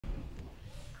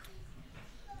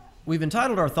We've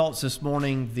entitled our thoughts this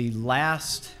morning, The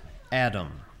Last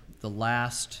Adam. The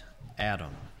Last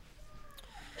Adam.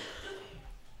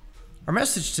 Our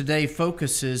message today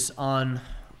focuses on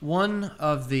one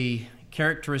of the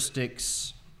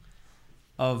characteristics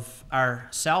of our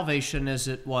salvation as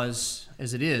it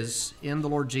is in the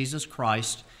Lord Jesus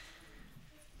Christ,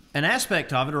 an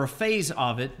aspect of it or a phase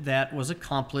of it that was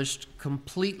accomplished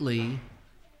completely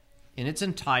in its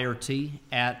entirety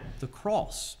at the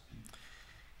cross.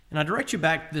 And I direct you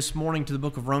back this morning to the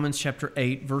book of Romans chapter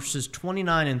 8, verses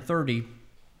 29 and 30,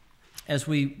 as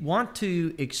we want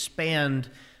to expand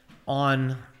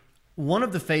on one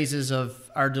of the phases of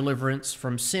our deliverance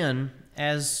from sin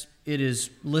as it is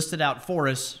listed out for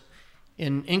us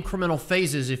in incremental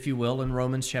phases, if you will, in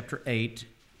Romans chapter 8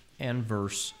 and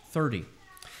verse 30.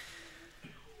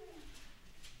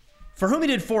 For whom he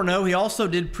did foreknow, he also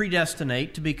did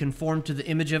predestinate to be conformed to the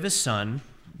image of his Son,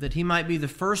 that he might be the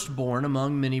firstborn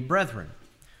among many brethren.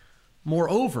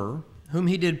 Moreover, whom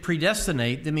he did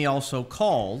predestinate, them he also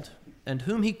called, and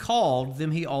whom he called,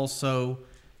 them he also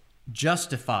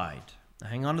justified. Now,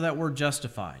 hang on to that word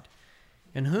justified.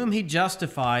 And whom he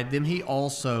justified, them he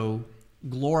also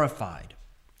glorified.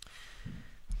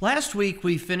 Last week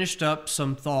we finished up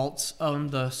some thoughts on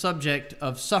the subject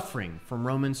of suffering from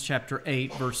Romans chapter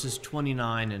 8, verses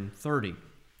 29 and 30.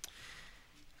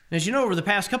 As you know, over the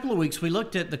past couple of weeks, we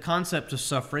looked at the concept of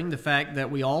suffering, the fact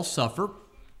that we all suffer,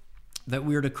 that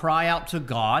we are to cry out to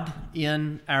God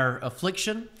in our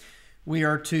affliction. We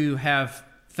are to have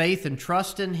faith and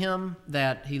trust in Him,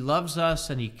 that He loves us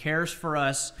and He cares for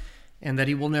us, and that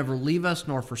He will never leave us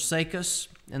nor forsake us.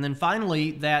 And then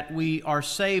finally, that we are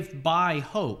saved by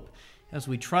hope. As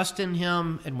we trust in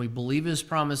Him and we believe His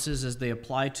promises as they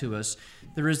apply to us,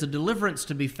 there is a deliverance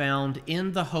to be found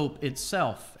in the hope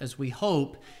itself, as we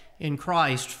hope in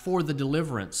Christ for the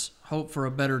deliverance, hope for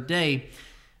a better day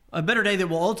that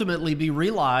will ultimately be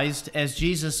realized as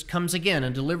Jesus comes again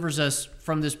and delivers us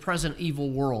from this present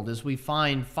evil world, as we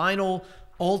find final,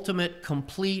 ultimate,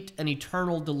 complete, and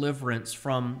eternal deliverance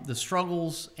from the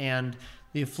struggles and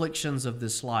the afflictions of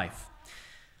this life.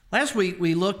 Last week,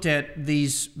 we looked at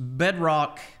these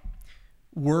bedrock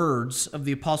words of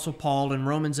the Apostle Paul in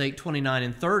Romans 8, 29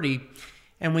 and 30,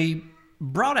 and we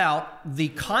brought out the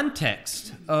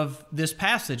context of this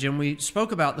passage, and we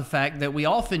spoke about the fact that we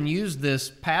often use this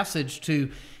passage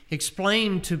to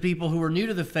explain to people who are new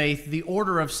to the faith the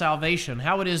order of salvation,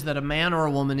 how it is that a man or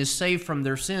a woman is saved from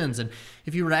their sins. And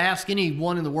if you were to ask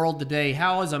anyone in the world today,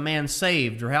 how is a man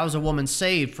saved, or how is a woman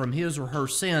saved from his or her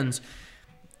sins,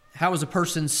 how is a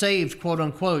person saved, quote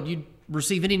unquote, you'd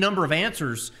receive any number of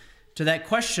answers to that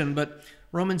question. But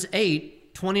Romans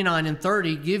 8, 29 and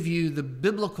 30 give you the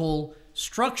biblical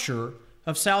structure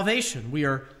of salvation. We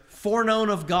are foreknown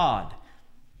of God,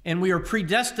 and we are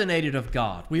predestinated of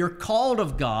God. We are called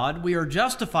of God, we are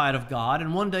justified of God,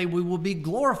 and one day we will be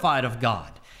glorified of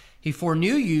God. He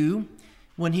foreknew you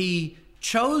when He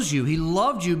chose you. He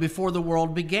loved you before the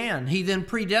world began. He then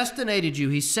predestinated you.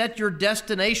 He set your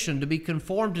destination to be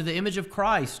conformed to the image of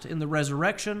Christ in the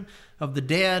resurrection of the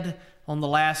dead on the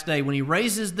last day. When He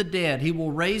raises the dead, He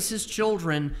will raise His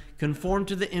children conformed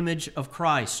to the image of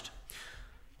Christ.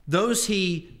 Those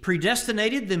He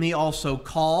predestinated, them He also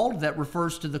called. That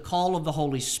refers to the call of the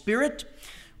Holy Spirit.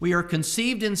 We are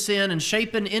conceived in sin and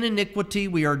shapen in iniquity.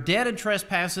 We are dead in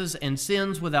trespasses and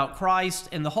sins without Christ.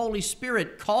 And the Holy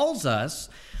Spirit calls us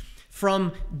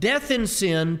from death in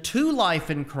sin to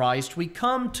life in Christ. We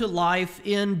come to life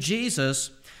in Jesus.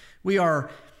 We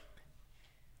are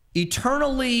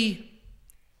eternally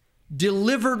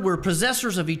delivered. We're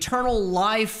possessors of eternal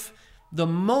life the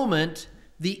moment,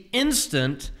 the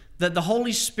instant that the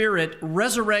Holy Spirit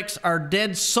resurrects our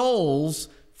dead souls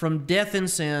from death and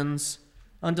sins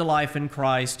unto life in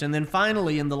Christ. And then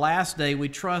finally, in the last day, we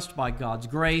trust by God's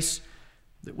grace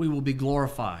that we will be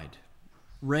glorified,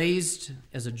 raised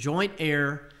as a joint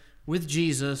heir with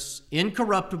Jesus,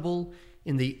 incorruptible,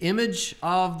 in the image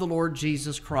of the Lord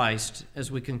Jesus Christ,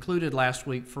 as we concluded last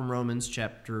week from 1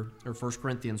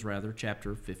 Corinthians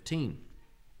chapter 15.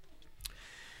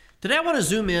 Today I want to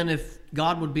zoom in, if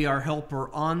God would be our helper,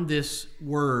 on this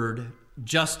word,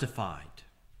 justified.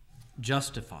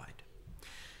 Justified.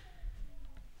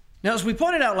 Now, as we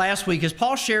pointed out last week, as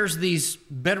Paul shares these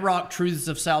bedrock truths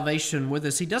of salvation with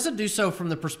us, he doesn't do so from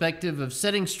the perspective of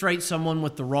setting straight someone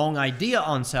with the wrong idea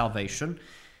on salvation,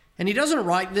 and he doesn't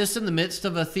write this in the midst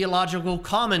of a theological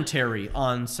commentary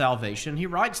on salvation. He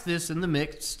writes this in the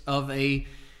midst of a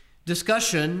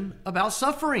discussion about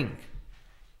suffering.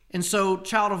 And so,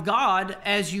 child of God,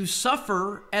 as you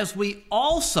suffer, as we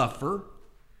all suffer,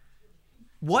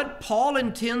 What Paul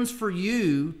intends for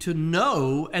you to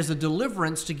know as a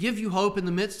deliverance to give you hope in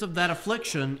the midst of that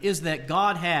affliction is that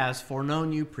God has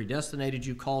foreknown you, predestinated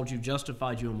you, called you,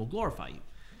 justified you, and will glorify you.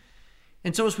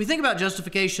 And so as we think about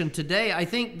justification today, I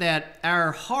think that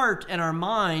our heart and our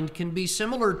mind can be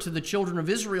similar to the children of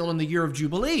Israel in the year of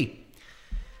Jubilee.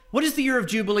 What is the year of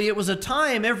Jubilee? It was a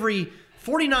time every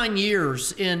 49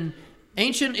 years in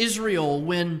ancient Israel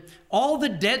when all the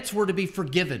debts were to be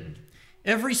forgiven.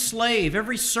 Every slave,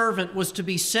 every servant was to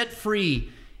be set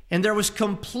free, and there was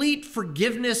complete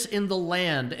forgiveness in the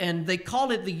land. And they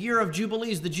called it the year of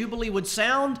Jubilees. The Jubilee would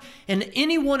sound, and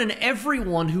anyone and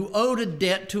everyone who owed a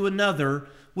debt to another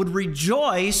would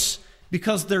rejoice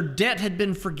because their debt had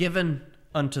been forgiven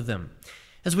unto them.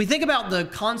 As we think about the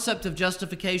concept of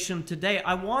justification today,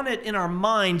 I want it in our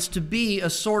minds to be a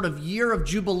sort of year of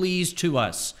Jubilees to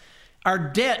us. Our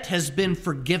debt has been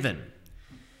forgiven.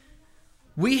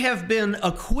 We have been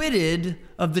acquitted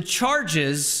of the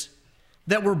charges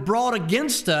that were brought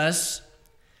against us,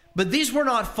 but these were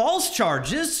not false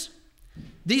charges.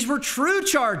 These were true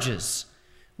charges.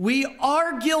 We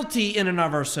are guilty in and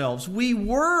of ourselves. We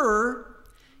were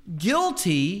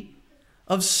guilty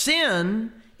of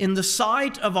sin in the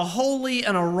sight of a holy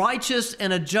and a righteous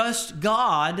and a just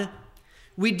God.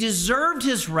 We deserved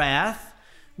his wrath.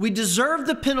 We deserved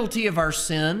the penalty of our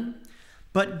sin,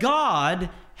 but God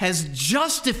has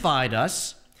justified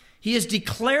us. He has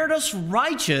declared us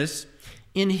righteous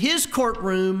in his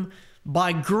courtroom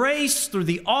by grace through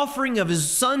the offering of his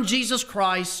Son, Jesus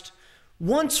Christ.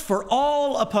 Once for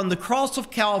all upon the cross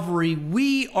of Calvary,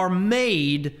 we are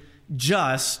made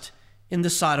just in the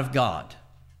sight of God.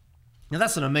 Now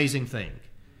that's an amazing thing.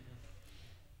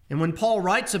 And when Paul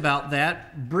writes about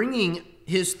that, bringing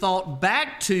his thought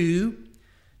back to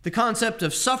the concept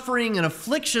of suffering and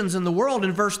afflictions in the world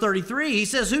in verse 33, he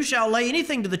says, who shall lay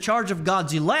anything to the charge of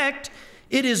God's elect?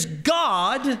 It is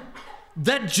God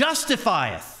that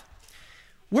justifieth.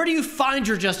 Where do you find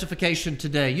your justification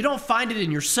today? You don't find it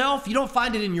in yourself. You don't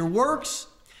find it in your works.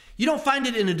 You don't find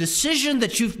it in a decision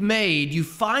that you've made. You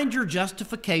find your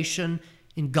justification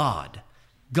in God.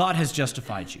 God has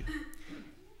justified you.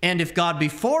 And if God be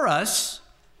for us,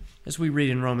 as we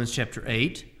read in Romans chapter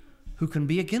 8, who can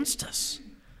be against us?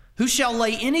 Who shall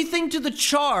lay anything to the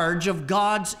charge of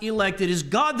God's elect? It is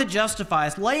God that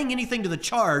justifies. Laying anything to the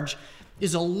charge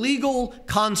is a legal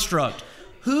construct.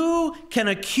 Who can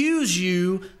accuse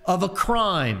you of a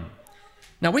crime?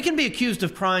 Now, we can be accused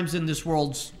of crimes in this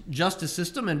world's justice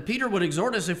system, and Peter would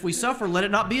exhort us, if we suffer, let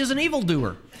it not be as an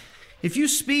evildoer. If you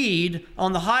speed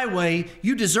on the highway,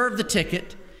 you deserve the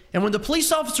ticket. And when the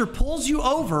police officer pulls you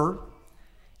over,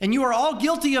 and you are all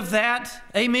guilty of that,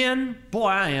 amen? Boy,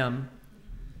 I am.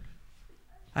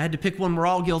 I had to pick one we're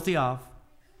all guilty of.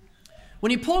 When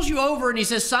he pulls you over and he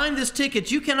says, sign this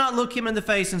ticket, you cannot look him in the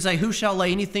face and say, who shall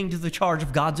lay anything to the charge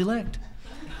of God's elect?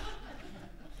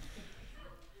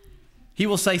 He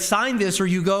will say, sign this or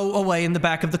you go away in the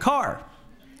back of the car.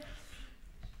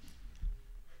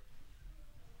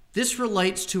 This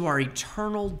relates to our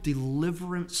eternal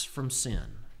deliverance from sin.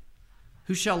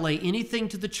 Who shall lay anything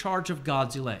to the charge of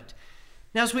God's elect?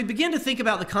 Now, as we begin to think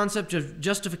about the concept of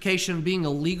justification being a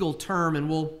legal term, and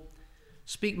we'll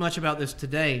speak much about this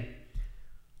today,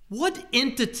 what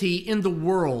entity in the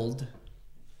world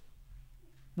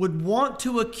would want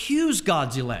to accuse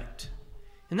God's elect?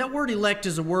 And that word elect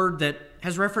is a word that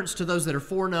has reference to those that are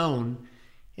foreknown,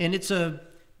 and it's a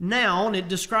noun. It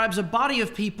describes a body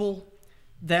of people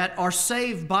that are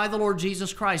saved by the Lord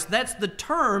Jesus Christ. That's the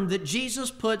term that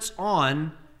Jesus puts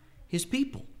on his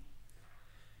people.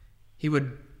 He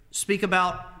would speak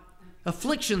about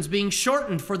afflictions being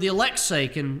shortened for the elect's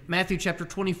sake in Matthew chapter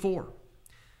 24.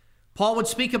 Paul would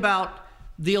speak about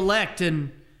the elect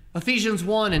in Ephesians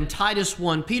 1 and Titus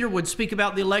 1. Peter would speak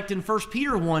about the elect in 1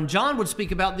 Peter 1. John would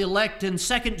speak about the elect in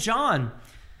 2 John.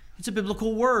 It's a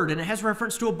biblical word, and it has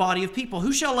reference to a body of people.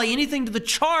 Who shall lay anything to the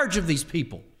charge of these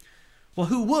people? Well,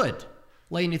 who would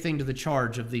lay anything to the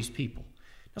charge of these people?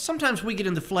 Now, sometimes we get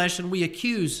in the flesh and we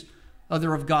accuse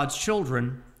other of God's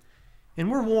children. And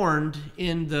we're warned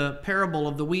in the parable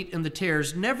of the wheat and the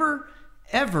tares, never,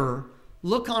 ever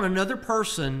look on another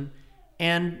person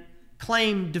and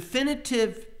claim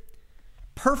definitive,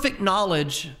 perfect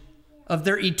knowledge of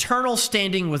their eternal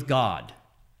standing with God,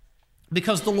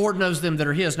 because the Lord knows them that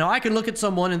are his. Now, I can look at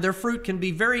someone and their fruit can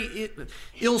be very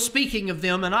ill-speaking of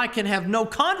them, and I can have no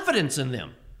confidence in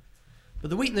them. But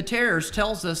the wheat and the tares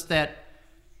tells us that,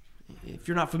 if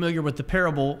you're not familiar with the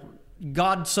parable,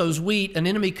 God sows wheat, an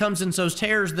enemy comes and sows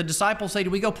tares. The disciples say, do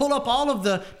we go pull up all of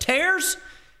the tares?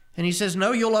 And he says,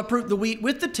 no, you'll uproot the wheat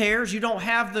with the tares. You don't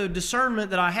have the discernment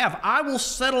that I have. I will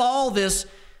settle all this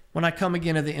when I come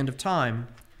again at the end of time.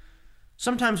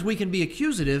 Sometimes we can be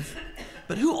accusative,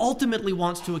 but who ultimately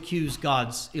wants to accuse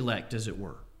God's elect, as it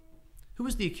were? Who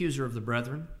is the accuser of the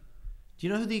brethren? Do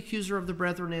you know who the accuser of the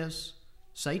brethren is?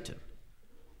 Satan,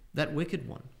 that wicked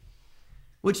one.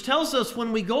 Which tells us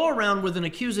when we go around with an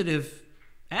accusative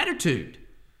attitude,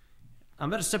 I'm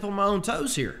going to step on my own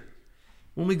toes here.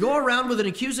 When we go around with an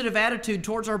accusative attitude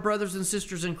towards our brothers and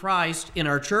sisters in Christ, in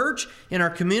our church, in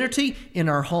our community, in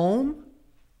our home,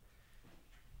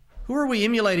 who are we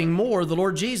emulating more, the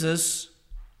Lord Jesus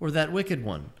or that wicked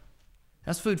one?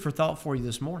 That's food for thought for you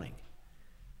this morning.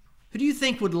 Who do you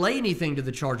think would lay anything to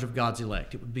the charge of God's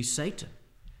elect? It would be Satan.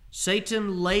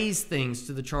 Satan lays things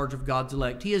to the charge of God's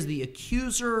elect. He is the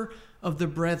accuser of the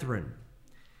brethren.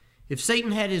 If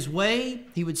Satan had his way,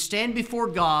 he would stand before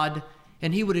God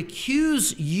and he would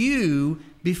accuse you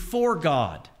before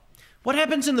God. What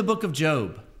happens in the book of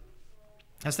Job?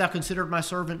 Hast thou considered my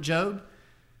servant Job?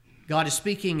 God is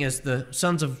speaking as the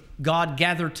sons of God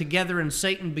gather together and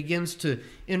Satan begins to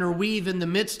interweave in the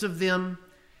midst of them.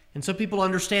 And some people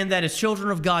understand that as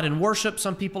children of God in worship.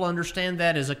 Some people understand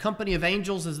that as a company of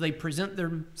angels as they present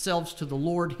themselves to the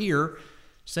Lord here.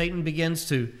 Satan begins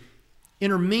to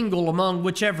intermingle among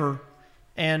whichever.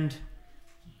 And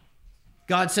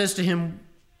God says to him,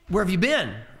 where have you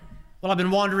been? Well, I've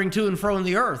been wandering to and fro in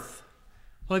the earth.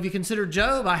 Well, have you considered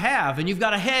Job? I have. And you've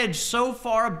got a hedge so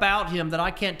far about him that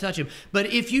I can't touch him. But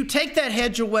if you take that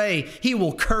hedge away, he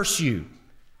will curse you.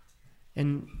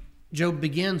 And Job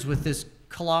begins with this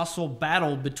colossal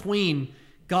battle between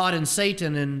God and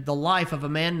Satan in the life of a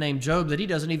man named Job that he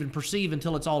doesn't even perceive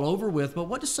until it's all over with. But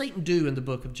what does Satan do in the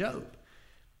book of Job?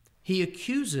 He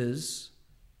accuses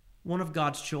one of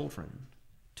God's children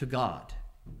to God.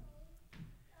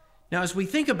 Now, as we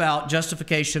think about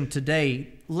justification today,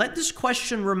 let this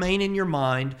question remain in your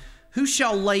mind. Who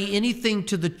shall lay anything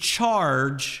to the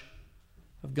charge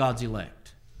of God's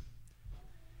elect?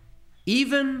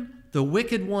 Even the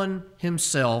wicked one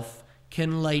himself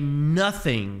can lay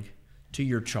nothing to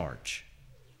your charge.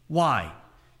 Why?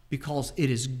 Because it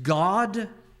is God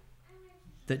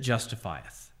that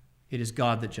justifieth. It is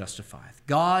God that justifieth.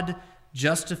 God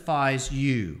justifies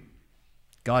you.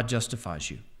 God justifies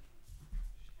you.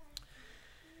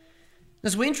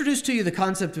 As we introduce to you the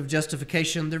concept of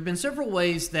justification, there have been several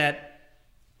ways that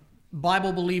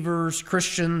Bible believers,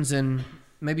 Christians, and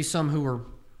maybe some who are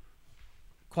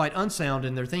quite unsound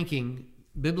in their thinking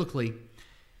biblically, there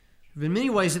have been many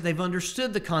ways that they've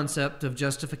understood the concept of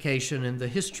justification and the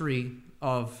history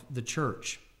of the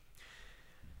church.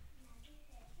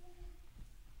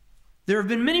 There have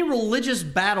been many religious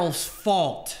battles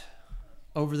fought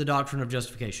over the doctrine of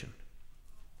justification.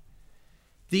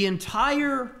 The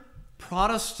entire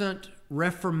Protestant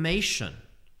Reformation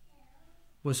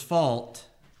was fought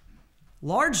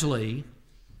largely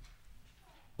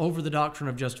over the doctrine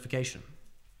of justification.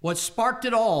 What sparked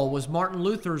it all was Martin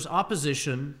Luther's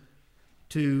opposition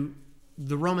to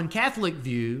the Roman Catholic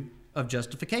view of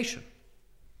justification.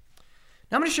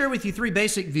 Now I'm going to share with you three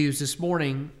basic views this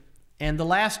morning, and the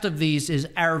last of these is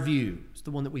our view. It's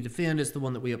the one that we defend, it's the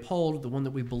one that we uphold, the one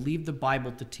that we believe the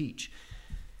Bible to teach.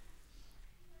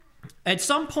 At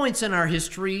some points in our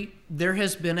history, there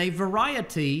has been a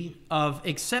variety of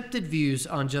accepted views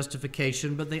on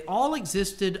justification, but they all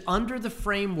existed under the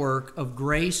framework of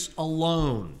grace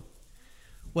alone.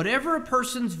 Whatever a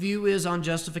person's view is on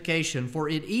justification, for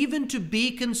it even to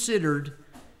be considered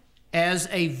as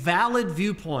a valid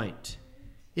viewpoint,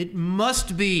 it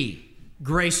must be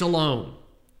grace alone.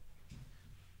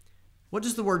 What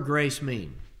does the word grace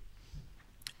mean?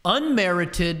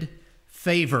 Unmerited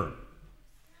favor.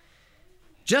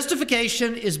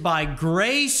 Justification is by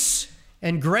grace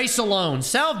and grace alone.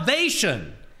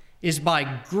 Salvation is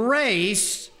by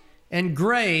grace and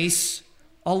grace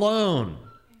alone.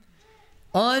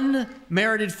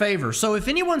 Unmerited favor. So if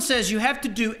anyone says you have to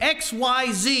do X,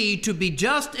 Y, Z to be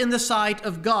just in the sight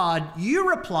of God, you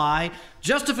reply,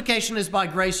 justification is by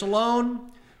grace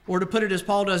alone. Or to put it as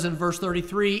Paul does in verse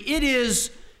 33, it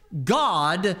is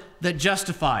God that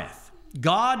justifieth.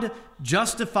 God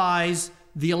justifies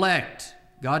the elect.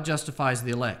 God justifies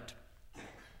the elect.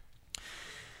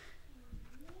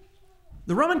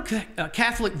 The Roman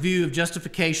Catholic view of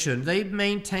justification, they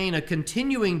maintain a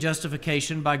continuing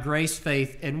justification by grace,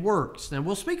 faith, and works. Now,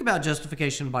 we'll speak about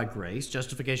justification by grace,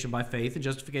 justification by faith, and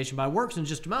justification by works in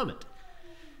just a moment.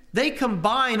 They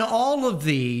combine all of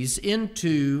these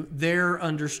into their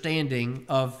understanding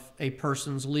of a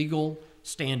person's legal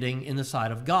standing in the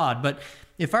sight of God. But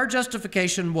if our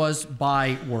justification was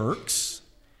by works,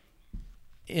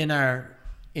 in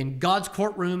God's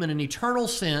courtroom in an eternal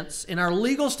sense, in our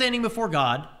legal standing before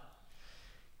God,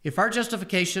 If our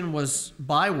justification was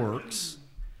by works,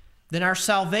 then our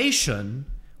salvation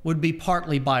would be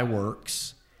partly by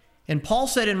works. And Paul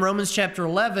said in Romans chapter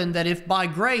 11 that if by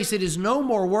grace it is no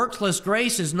more works, less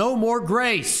grace is no more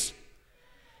grace.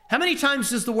 How many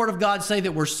times does the Word of God say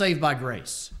that we're saved by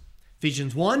grace?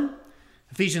 Ephesians 1,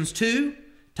 Ephesians 2,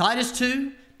 Titus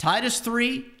 2, Titus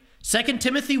 3, 2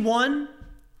 Timothy 1,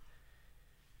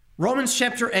 Romans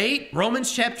chapter 8,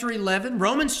 Romans chapter 11,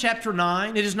 Romans chapter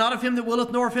 9. It is not of him that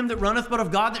willeth, nor of him that runneth, but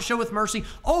of God that showeth mercy.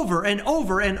 Over and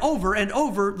over and over and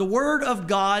over, the Word of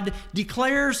God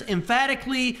declares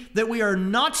emphatically that we are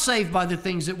not saved by the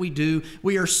things that we do.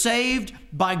 We are saved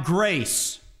by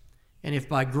grace. And if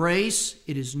by grace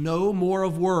it is no more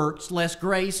of works, less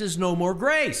grace is no more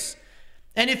grace.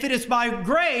 And if it is by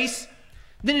grace,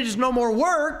 then it is no more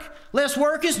work, less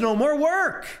work is no more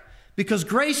work. Because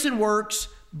grace and works,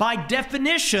 by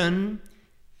definition,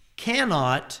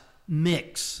 cannot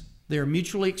mix. They are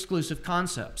mutually exclusive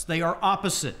concepts. They are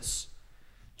opposites.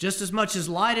 Just as much as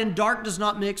light and dark does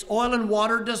not mix, oil and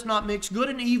water does not mix, good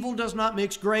and evil does not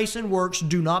mix, grace and works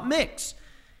do not mix.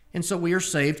 And so we are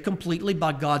saved completely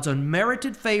by God's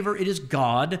unmerited favor. It is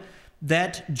God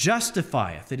that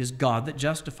justifieth. It is God that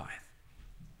justifieth.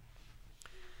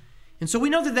 And so we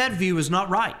know that that view is not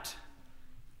right.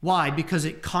 Why? Because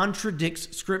it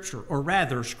contradicts Scripture, or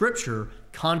rather, Scripture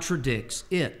contradicts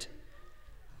it.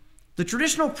 The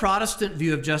traditional Protestant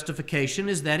view of justification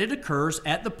is that it occurs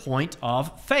at the point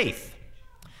of faith.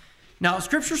 Now,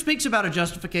 Scripture speaks about a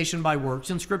justification by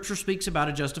works, and Scripture speaks about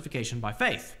a justification by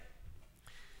faith.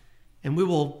 And we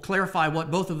will clarify what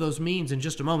both of those means in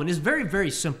just a moment. It's very, very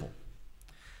simple.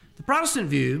 The Protestant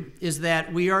view is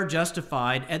that we are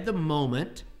justified at the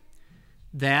moment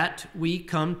that we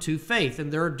come to faith.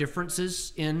 And there are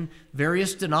differences in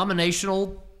various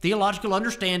denominational theological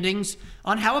understandings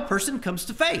on how a person comes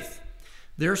to faith.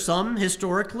 There are some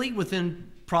historically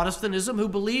within Protestantism who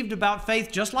believed about faith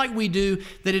just like we do,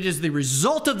 that it is the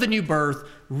result of the new birth.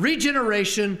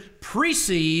 Regeneration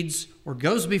precedes or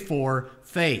goes before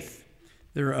faith.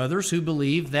 There are others who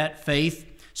believe that faith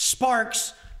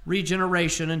sparks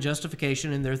regeneration, and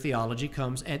justification in their theology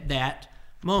comes at that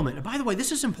moment. And by the way,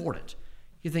 this is important.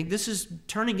 You think this is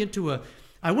turning into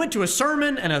I went to a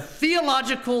sermon and a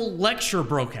theological lecture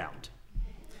broke out.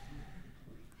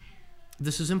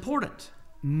 This is important.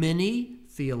 Many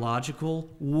theological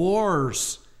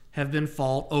wars have been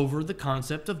fought over the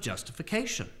concept of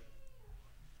justification.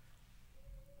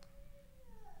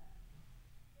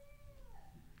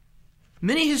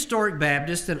 Many historic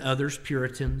Baptists and others,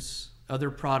 Puritans,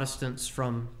 other Protestants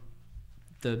from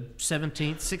the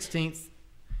 17th, 16th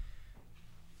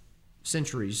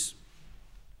centuries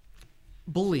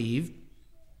believe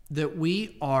that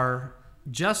we are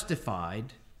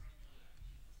justified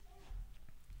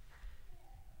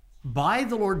by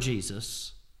the Lord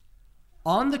Jesus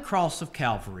on the cross of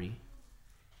Calvary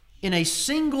in a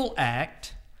single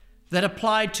act that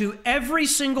applied to every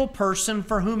single person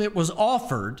for whom it was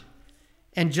offered,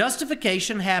 and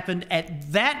justification happened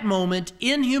at that moment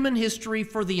in human history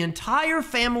for the entire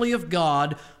family of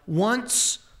God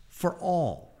once for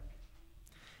all.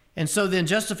 And so then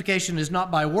justification is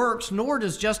not by works, nor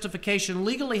does justification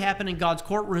legally happen in God's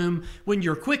courtroom when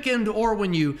you're quickened or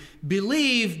when you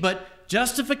believe, but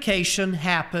justification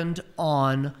happened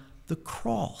on the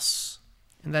cross.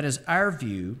 And that is our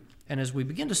view. And as we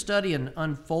begin to study and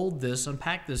unfold this,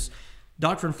 unpack this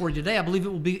doctrine for you today, I believe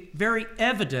it will be very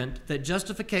evident that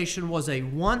justification was a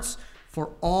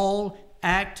once-for-all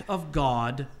act of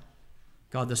God,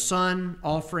 God the Son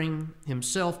offering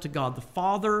himself to God the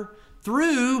Father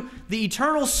through the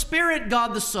eternal Spirit,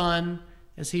 God the Son,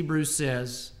 as Hebrews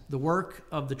says, the work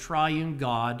of the triune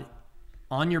God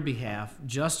on your behalf,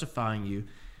 justifying you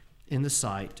in the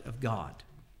sight of God.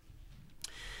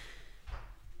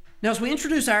 Now, as we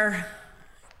introduce our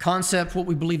concept, what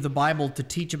we believe the Bible to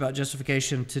teach about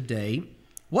justification today,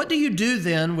 what do you do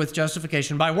then with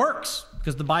justification by works?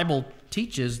 Because the Bible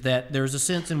teaches that there's a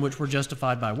sense in which we're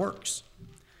justified by works.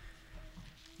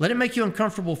 Let it make you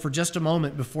uncomfortable for just a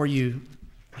moment before you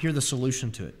hear the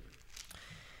solution to it.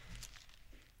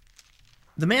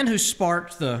 The man who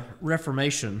sparked the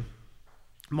Reformation,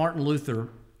 Martin Luther,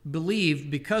 believed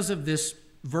because of this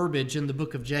verbiage in the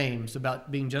book of James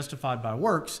about being justified by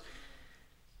works,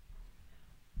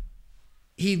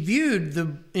 he viewed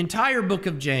the entire book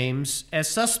of James as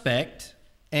suspect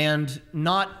and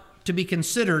not to be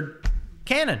considered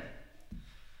canon.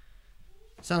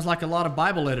 Sounds like a lot of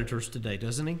Bible editors today,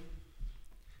 doesn't he?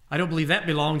 I don't believe that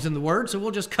belongs in the Word, so we'll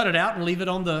just cut it out and leave it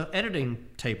on the editing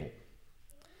table.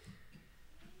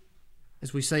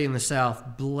 As we say in the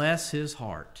South, bless his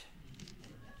heart.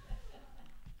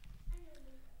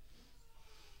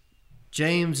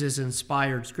 James is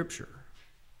inspired scripture.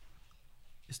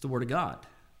 It's the Word of God.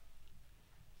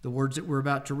 The words that we're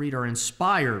about to read are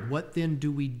inspired. What then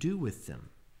do we do with them?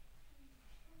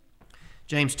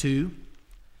 James 2,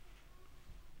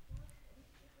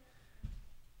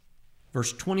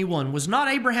 verse 21. Was not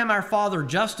Abraham our father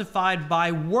justified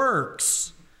by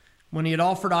works when he had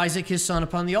offered Isaac his son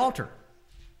upon the altar?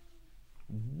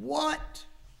 What?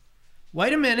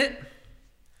 Wait a minute.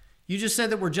 You just said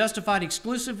that we're justified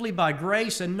exclusively by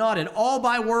grace and not at all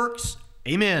by works?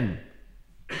 Amen.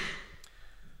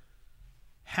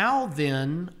 How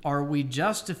then are we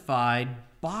justified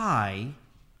by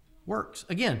works?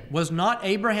 Again, was not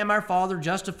Abraham our father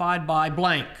justified by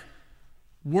blank?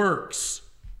 Works.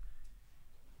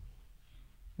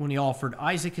 When he offered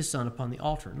Isaac his son upon the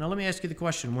altar. Now let me ask you the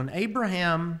question. When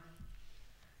Abraham,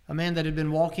 a man that had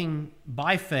been walking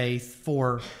by faith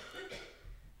for,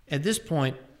 at this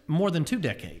point, more than 2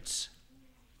 decades,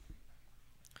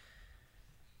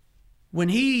 when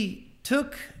he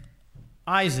took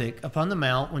Isaac upon the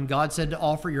mount, when God said to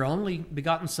offer your only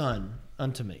begotten son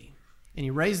unto me, and he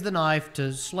raised the knife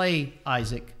to slay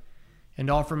Isaac and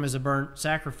offer him as a burnt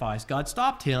sacrifice, God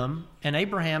stopped him, and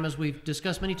Abraham, as we've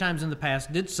discussed many times in the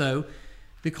past, did so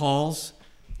because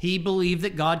he believed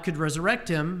that God could resurrect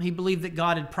him. He believed that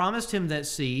God had promised him that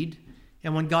seed,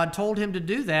 and when God told him to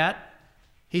do that,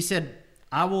 he said,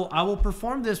 I will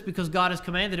perform this because God has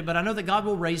commanded it, but I know that God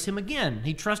will raise him again.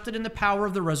 He trusted in the power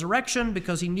of the resurrection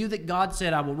because he knew that God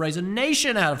said, I will raise a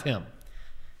nation out of him.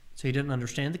 So he didn't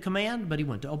understand the command, but he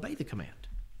went to obey the command.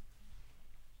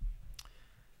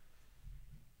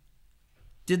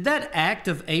 Did that act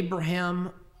of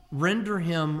Abraham render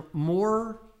him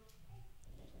more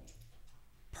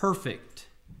perfect,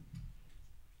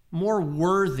 more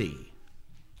worthy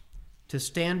to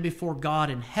stand before God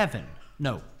in heaven?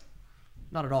 No.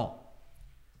 Not at all.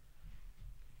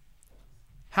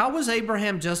 How was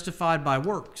Abraham justified by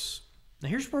works? Now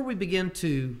here's where we begin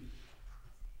to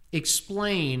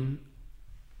explain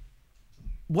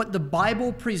what the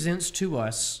Bible presents to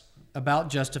us about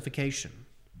justification.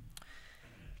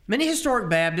 Many historic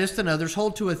Baptists and others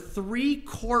hold to a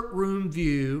 3-courtroom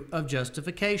view of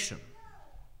justification.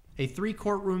 A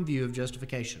 3-courtroom view of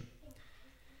justification.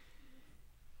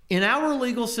 In our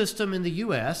legal system in the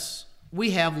U.S.,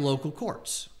 we have local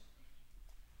courts.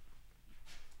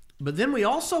 But then we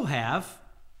also have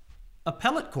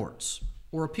appellate courts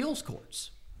or appeals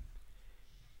courts.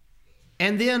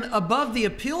 And then above the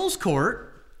appeals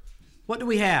court, what do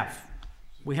we have?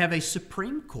 We have a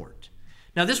Supreme Court.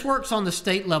 Now this works on the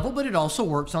state level, but it also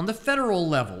works on the federal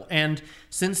level. And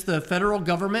since the federal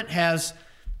government has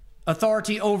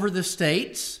authority over the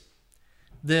states,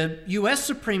 the U.S.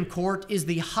 Supreme Court is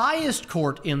the highest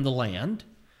court in the land.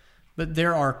 But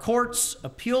there are courts,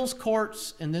 appeals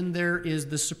courts, and then there is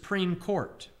the Supreme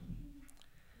Court.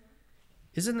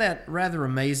 Isn't that rather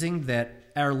amazing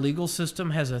that our legal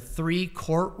system has a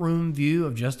 3-courtroom view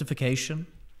of justification?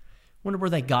 Wonder where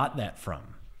they got that from.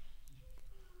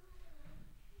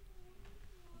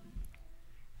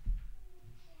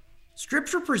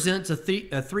 Scripture presents a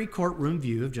 3-courtroom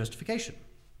view of justification.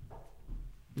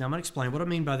 Now I'm going to explain what I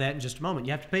mean by that in just a moment.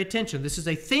 You have to pay attention. This is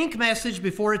a think message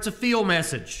before it's a feel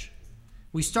message.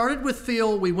 We started with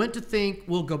feel, we went to think,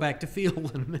 we'll go back to feel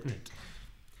in a minute.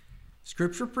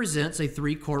 Scripture presents a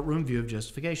 3-courtroom view of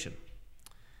justification.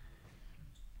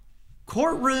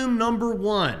 Courtroom number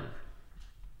 1.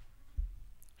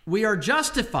 We are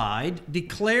justified,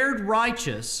 declared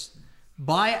righteous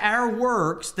by our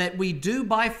works that we do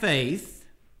by faith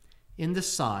in the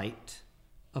sight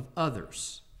of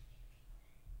others.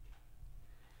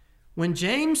 When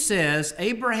James says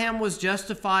Abraham was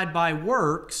justified by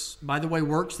works, by the way,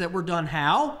 works that were done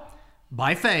how?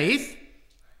 By faith.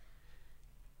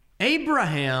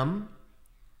 Abraham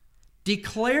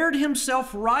declared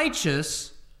himself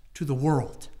righteous to the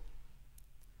world.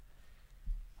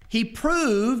 He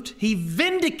proved, he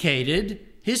vindicated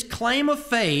his claim of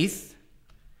faith,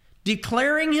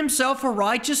 declaring himself a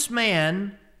righteous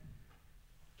man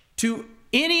to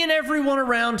any and everyone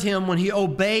around him when he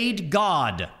obeyed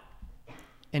God.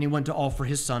 And he went to offer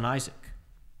his son Isaac.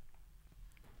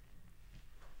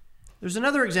 There's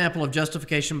another example of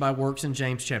justification by works in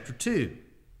James chapter 2.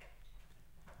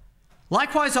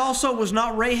 Likewise also was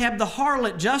not Rahab the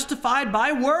harlot justified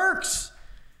by works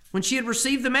when she had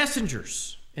received the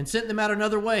messengers and sent them out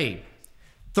another way.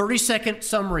 30-second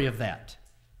summary of that.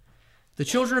 The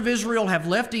children of Israel have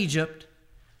left Egypt.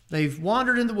 They've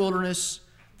wandered in the wilderness.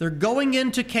 They're going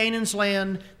into Canaan's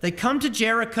land. They come to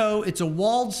Jericho. It's a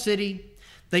walled city.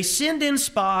 They send in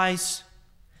spies.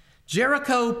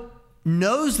 Jericho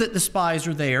knows that the spies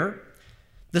are there.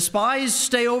 The spies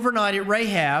stay overnight at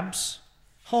Rahab's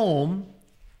home.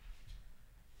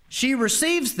 She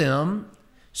receives them.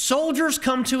 Soldiers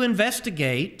come to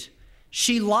investigate.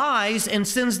 She lies and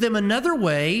sends them another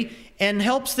way and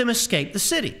helps them escape the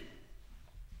city.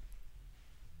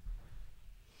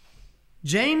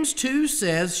 James 2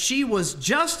 says she was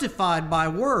justified by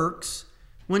works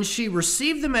when she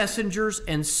received the messengers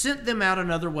and sent them out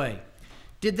another way.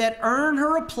 Did that earn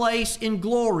her a place in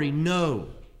glory? No.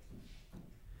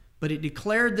 But it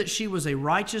declared that she was a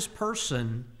righteous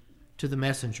person to the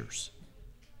messengers.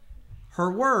 Her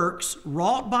works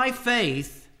wrought by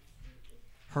faith,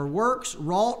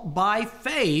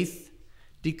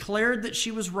 declared that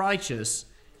she was righteous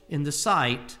in the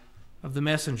sight of the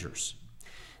messengers.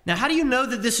 Now, how do you know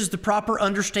that this is the proper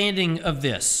understanding of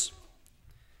this?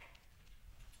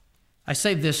 I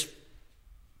saved this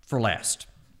for last.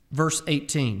 Verse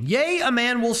 18. Yea, a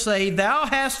man will say, Thou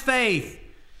hast faith,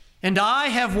 and I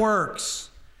have works.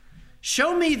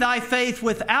 Show me thy faith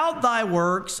without thy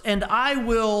works, and I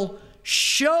will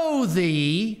show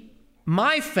thee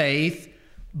my faith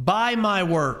by my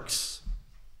works.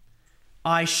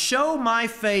 I show my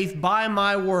faith by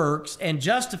my works and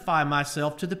justify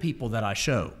myself to the people that I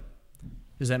show.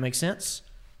 Does that make sense?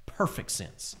 Perfect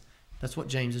sense. That's what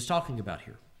James is talking about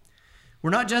here.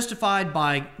 We're not justified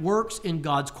by works in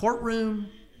God's courtroom.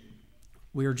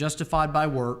 We are justified by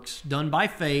works done by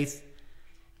faith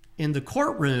in the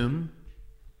courtroom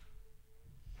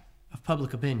of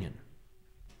public opinion.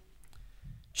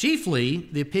 Chiefly,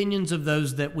 the opinions of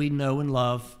those that we know and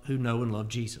love, who know and love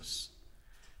Jesus.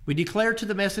 We declare to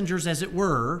the messengers, as it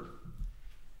were,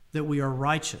 that we are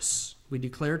righteous. We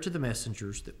declare to the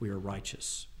messengers that we are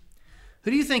righteous.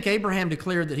 Who do you think Abraham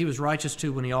declared that he was righteous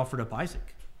to when he offered up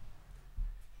Isaac?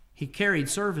 He carried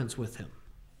servants with him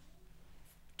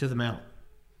to the mount.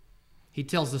 He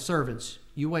tells the servants,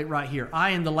 you wait right here.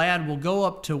 I and the lad will go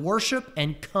up to worship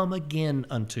and come again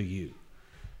unto you.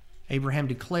 Abraham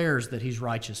declares that he's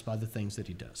righteous by the things that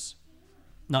he does.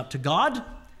 Not to God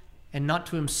and not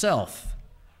to himself,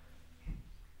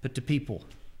 but to people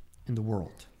in the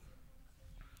world.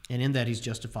 And in that he's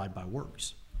justified by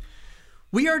works.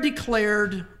 We are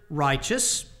declared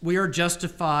righteous. We are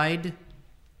justified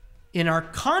in our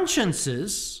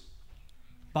consciences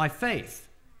by faith.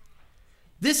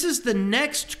 This is the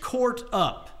next court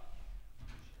up.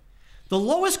 The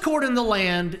lowest court in the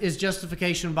land is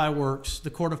justification by works, the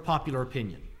court of popular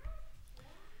opinion.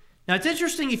 Now, it's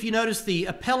interesting if you notice the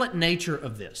appellate nature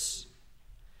of this.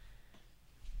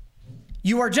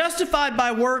 You are justified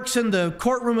by works in the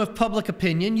courtroom of public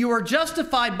opinion. You are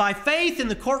justified by faith in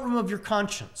the courtroom of your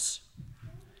conscience.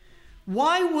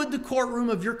 Why would the courtroom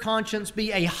of your conscience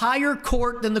be a higher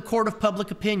court than the court of public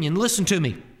opinion? Listen to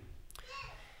me.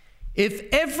 If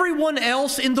everyone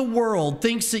else in the world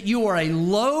thinks that you are a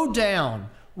low down,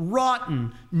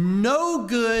 rotten, no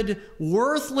good,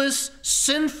 worthless,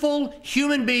 sinful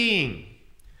human being,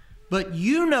 but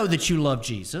you know that you love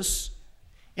Jesus,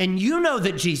 and you know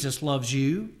that Jesus loves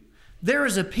you, there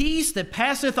is a peace that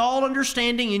passeth all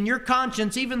understanding in your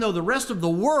conscience, even though the rest of the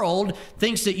world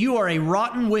thinks that you are a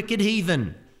rotten, wicked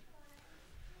heathen.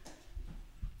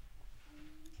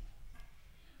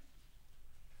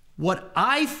 What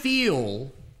I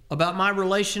feel about my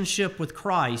relationship with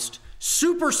Christ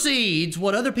supersedes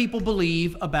what other people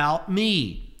believe about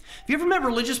me. Have you ever met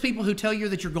religious people who tell you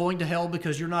that you're going to hell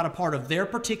because you're not a part of their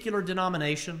particular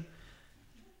denomination?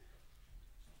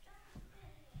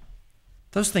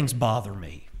 Those things bother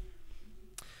me.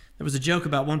 There was a joke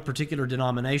about one particular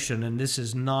denomination, and this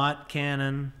is not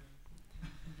canon.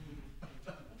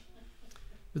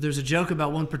 But there's a joke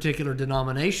about one particular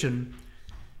denomination.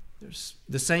 There's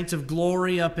the saints of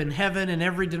glory up in heaven, and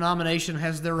every denomination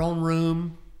has their own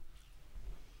room.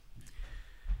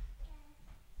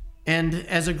 And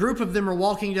as a group of them are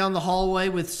walking down the hallway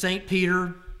with St.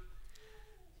 Peter,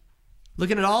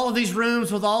 looking at all of these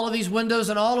rooms with all of these windows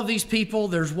and all of these people,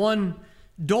 there's one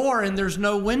door and there's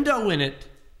no window in it.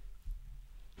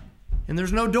 And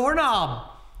there's no doorknob.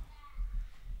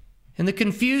 And the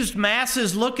confused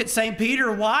masses look at St.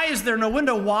 Peter. Why is there no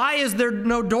window? Why is there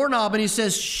no doorknob? And he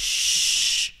says,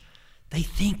 shh, they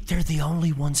think they're the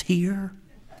only ones here.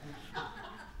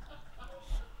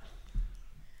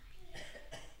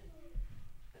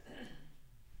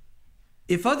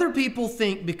 If other people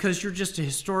think because you're just a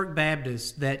historic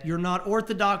Baptist that you're not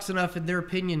orthodox enough in their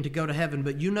opinion to go to heaven,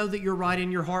 but you know that you're right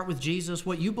in your heart with Jesus,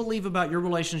 what you believe about your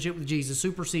relationship with Jesus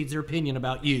supersedes their opinion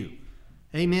about you.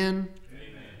 Amen?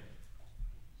 Amen.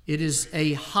 It is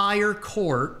a higher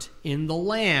court in the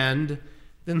land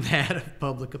than that of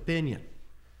public opinion.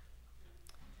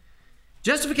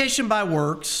 Justification by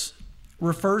works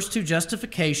refers to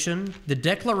justification, the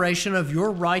declaration of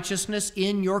your righteousness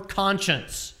in your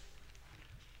conscience.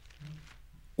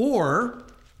 Or,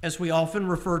 as we often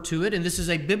refer to it, and this is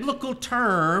a biblical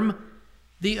term,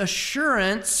 the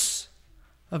assurance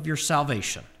of your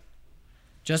salvation.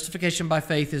 Justification by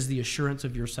faith is the assurance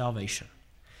of your salvation.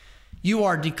 You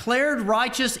are declared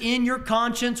righteous in your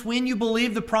conscience when you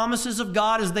believe the promises of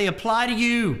God as they apply to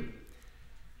you.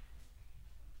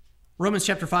 Romans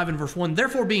chapter 5 and verse 1,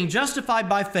 therefore being justified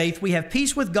by faith, we have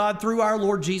peace with God through our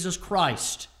Lord Jesus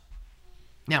Christ.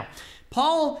 Now,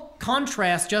 Paul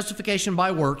contrasts justification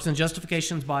by works and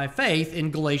justification by faith in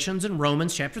Galatians and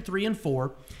Romans chapter 3 and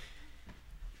 4.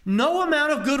 No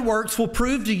amount of good works will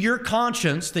prove to your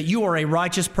conscience that you are a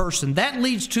righteous person. That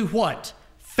leads to what?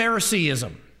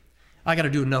 Phariseeism. I got to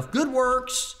do enough good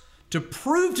works to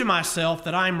prove to myself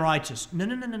that I'm righteous.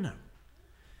 No.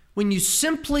 When you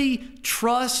simply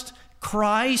trust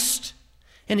Christ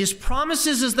and His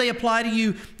promises as they apply to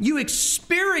you, you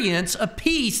experience a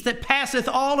peace that passeth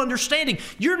all understanding.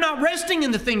 You're not resting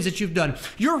in the things that you've done.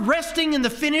 You're resting in the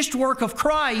finished work of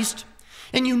Christ,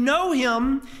 and you know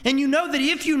Him, and you know that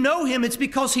if you know Him, it's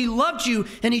because He loved you,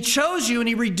 and He chose you, and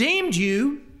He redeemed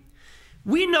you.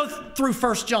 We know through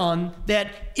 1 John that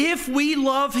if we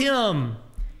love Him,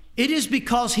 it is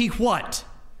because He what?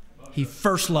 He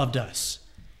first loved us.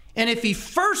 And if He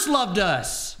first loved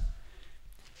us,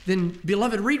 then,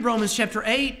 beloved, read Romans chapter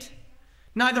 8.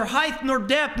 Neither height nor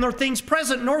depth, nor things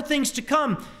present, nor things to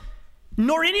come,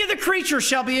 nor any of the creatures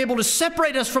shall be able to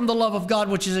separate us from the love of God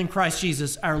which is in Christ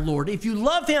Jesus our Lord. If you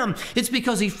love Him, it's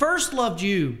because He first loved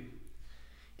you.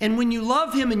 And when you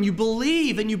love Him and you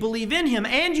believe in Him,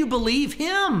 and you believe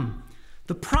Him,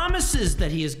 the promises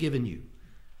that He has given you,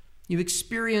 you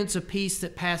experience a peace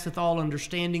that passeth all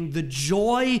understanding, the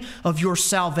joy of your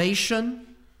salvation.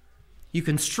 You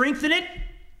can strengthen it,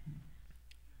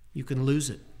 you can lose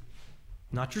it.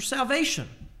 Not your salvation,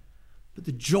 but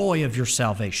the joy of your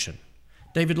salvation.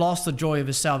 David lost the joy of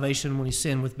his salvation when he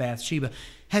sinned with Bathsheba.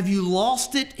 Have you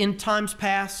lost it in times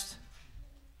past?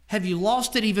 Have you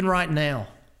lost it even right now?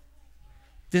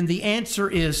 Then the answer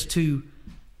is to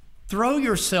throw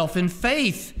yourself in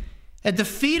faith at the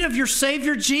feet of your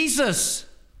Savior Jesus.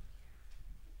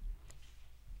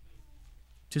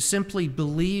 To simply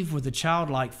believe with a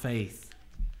childlike faith.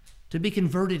 To be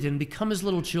converted and become as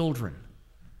little children.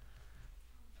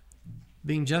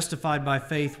 Being justified by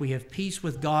faith, we have peace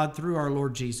with God through our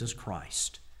Lord Jesus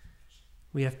Christ.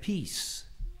 We have peace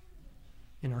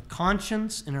in our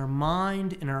conscience, in our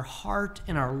mind, in our heart,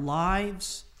 in our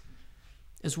lives,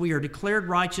 as we are declared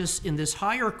righteous in this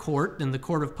higher court than the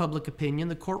court of public opinion,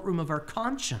 the courtroom of our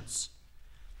conscience.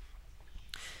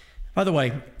 By the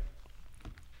way,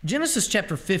 Genesis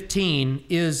chapter 15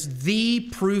 is the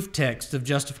proof text of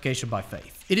justification by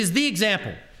faith. It is the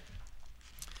example.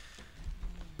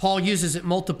 Paul uses it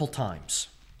multiple times.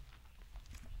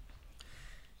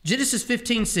 Genesis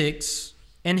 15:6,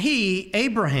 and he,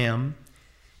 Abraham,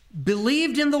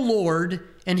 believed in the Lord,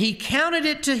 and He counted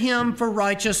it to him for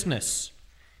righteousness.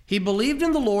 He believed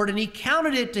in the Lord, and He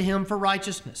counted it to him for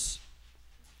righteousness.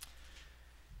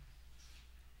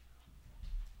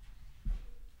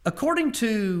 According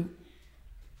to,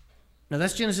 now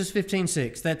that's Genesis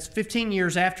 15:6. That's 15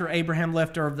 years after Abraham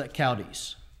left Ur of the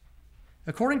Chaldees.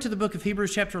 According to the book of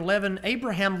Hebrews chapter 11,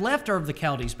 Abraham left Ur of the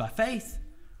Chaldees by faith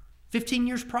 15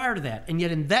 years prior to that. And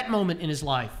yet in that moment in his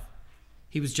life,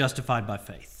 he was justified by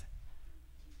faith.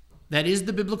 That is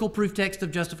the biblical proof text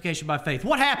of justification by faith.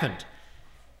 What happened?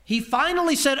 He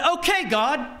finally said, okay,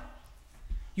 God,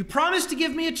 you promised to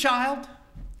give me a child.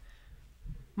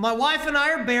 My wife and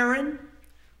I are barren.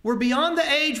 We're beyond the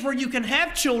age where you can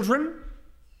have children.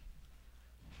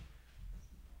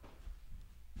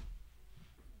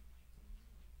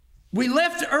 We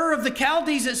left Ur of the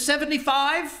Chaldees at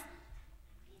 75.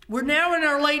 We're now in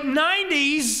our late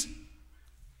 90s.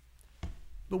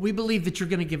 But we believe that you're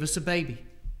going to give us a baby.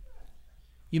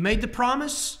 You made the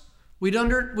promise. We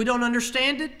don't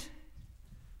understand it,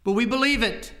 but we believe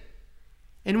it.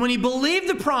 And when he believed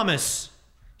the promise,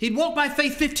 he'd walked by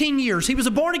faith 15 years. He was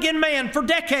a born-again man for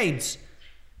decades.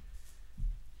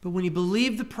 But when he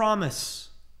believed the promise,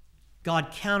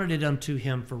 God counted it unto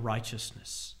him for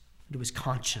righteousness, to his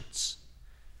conscience.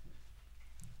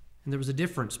 And there was a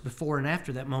difference before and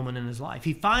after that moment in his life.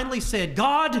 He finally said,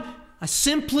 God, I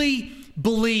simply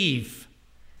believe.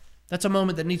 That's a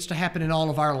moment that needs to happen in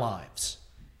all of our lives.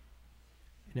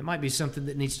 And it might be something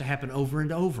that needs to happen over and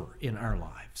over in our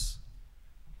lives,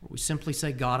 where we simply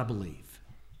say, God, I believe.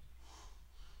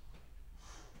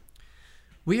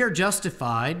 We are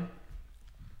justified,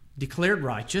 declared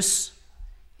righteous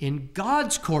in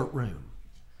God's courtroom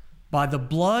by the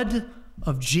blood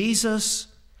of Jesus,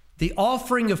 the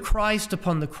offering of Christ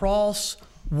upon the cross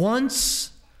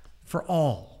once for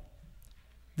all.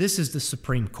 This is the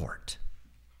Supreme Court.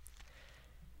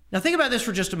 Now think about this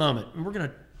for just a moment, and we're going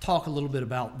to talk a little bit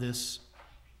about this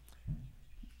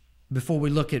before we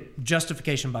look at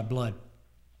justification by blood.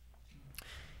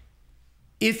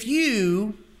 If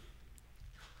you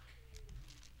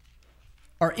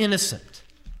are innocent,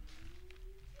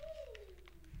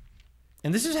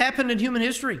 and this has happened in human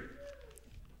history,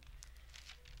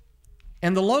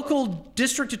 and the local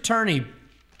district attorney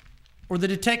or the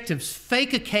detectives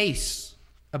fake a case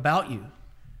about you,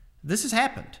 this has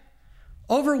happened.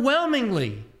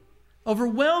 Overwhelmingly,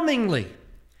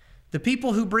 the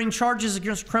people who bring charges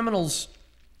against criminals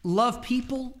love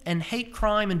people and hate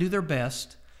crime and do their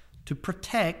best to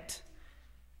protect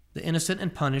the innocent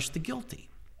and punish the guilty.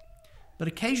 But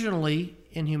occasionally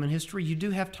in human history, you do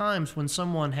have times when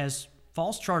someone has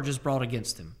false charges brought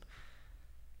against them.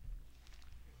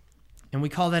 And we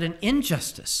call that an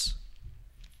injustice.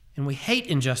 And we hate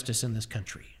injustice in this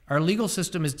country. Our legal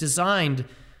system is designed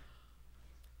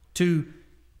to,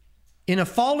 in a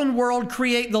fallen world,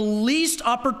 create the least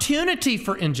opportunity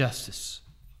for injustice.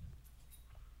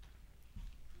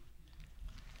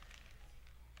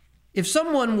 If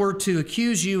someone were to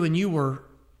accuse you and you were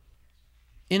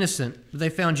innocent, but they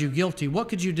found you guilty, what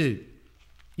could you do?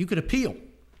 You could appeal.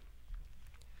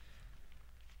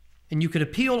 And you could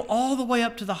appeal all the way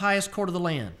up to the highest court of the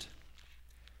land.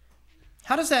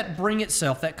 How does that bring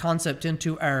itself, that concept,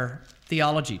 into our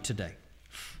theology today?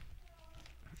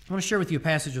 I want to share with you a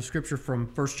passage of Scripture from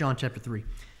 1 John chapter 3.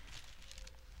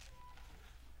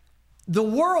 The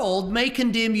world may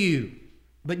condemn you,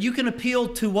 but you can appeal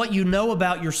to what you know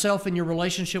about yourself and your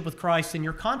relationship with Christ and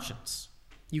your conscience.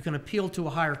 You can appeal to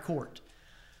a higher court.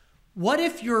 What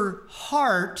if your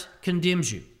heart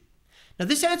condemns you? Now,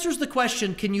 this answers the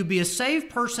question, can you be a saved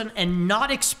person and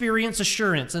not experience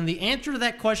assurance? And the answer to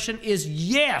that question is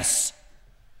yes.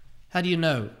 How do you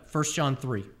know? 1 John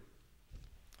 3.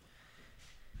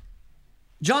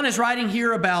 John is writing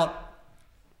here about,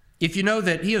 if you know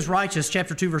that he is righteous,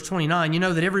 chapter 2, verse 29, you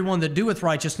know that everyone that doeth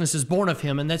righteousness is born of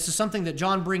him. And this is something that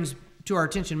John brings to our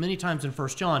attention many times in 1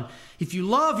 John. If you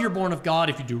love, you're born of God.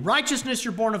 If you do righteousness,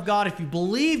 you're born of God. If you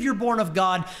believe, you're born of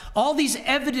God. All these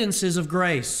evidences of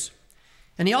grace.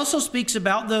 And he also speaks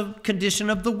about the condition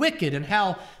of the wicked and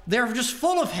how they're just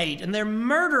full of hate and they're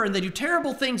murder and they do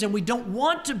terrible things and we don't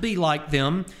want to be like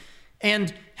them.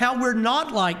 And how we're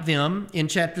not like them in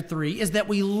chapter 3 is that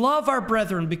we love our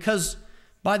brethren, because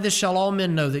by this shall all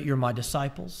men know that you're my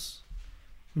disciples,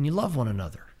 when you love one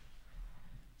another.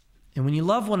 And when you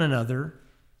love one another,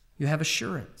 you have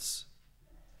assurance.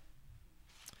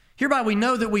 Hereby we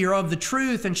know that we are of the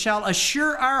truth and shall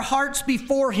assure our hearts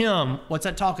before him. What's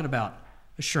that talking about?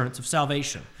 Assurance of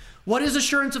salvation. What is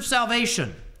assurance of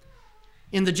salvation?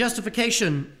 In the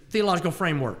justification theological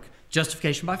framework,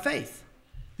 justification by faith.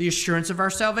 The assurance of our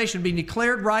salvation, being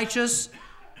declared righteous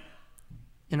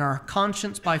in our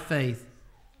conscience by faith,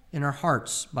 in our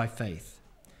hearts by faith.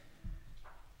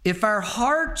 If our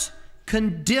heart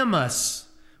condemn us,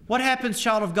 what happens,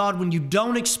 child of God, when you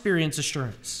don't experience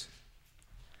assurance?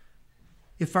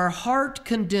 If our heart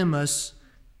condemn us,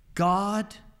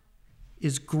 God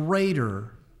is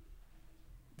greater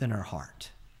than our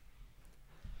heart.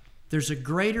 There's a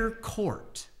greater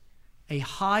court, a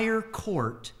higher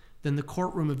court than the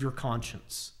courtroom of your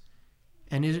conscience.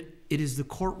 And it is the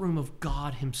courtroom of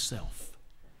God himself,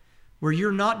 where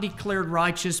you're not declared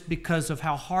righteous because of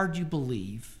how hard you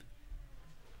believe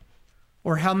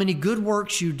or how many good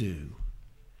works you do.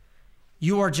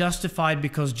 You are justified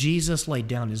because Jesus laid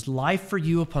down his life for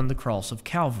you upon the cross of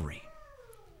Calvary.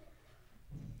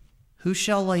 Who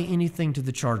shall lay anything to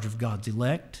the charge of God's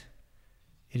elect?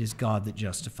 It is God that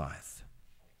justifieth.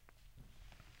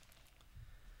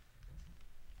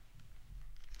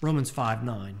 Romans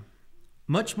 5:9.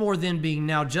 Much more then, being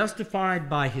now justified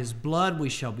by his blood, we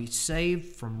shall be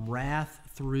saved from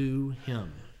wrath through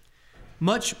him.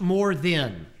 Much more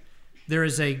then. There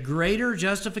is a greater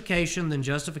justification than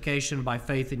justification by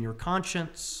faith in your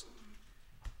conscience,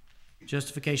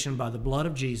 justification by the blood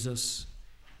of Jesus,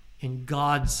 in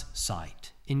God's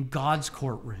sight, in God's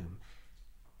courtroom.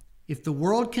 If the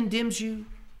world condemns you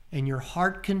and your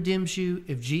heart condemns you,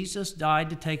 if Jesus died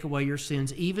to take away your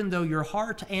sins, even though your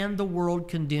heart and the world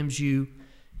condemns you,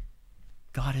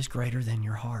 God is greater than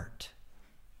your heart.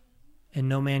 And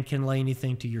no man can lay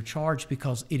anything to your charge,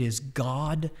 because it is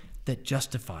God that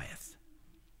justifieth.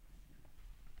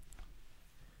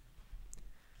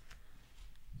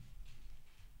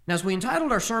 Now, as we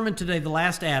entitled our sermon today, The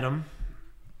Last Adam,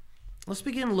 let's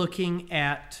begin looking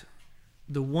at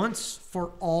the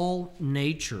once-for-all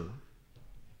nature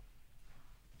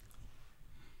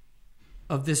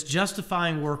of this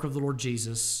justifying work of the Lord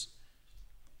Jesus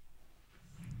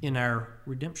in our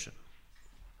redemption.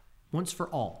 Once for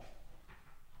all.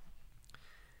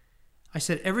 I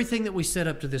said everything that we said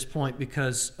up to this point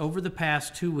because over the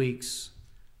past 2 weeks,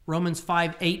 Romans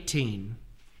 5:18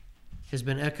 has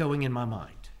been echoing in my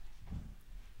mind.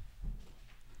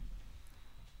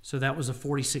 So that was a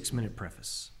 46-minute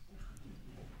preface.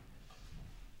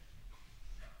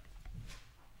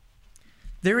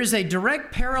 There is a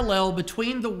direct parallel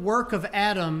between the work of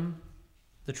Adam,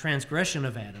 the transgression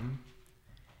of Adam,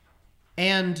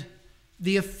 and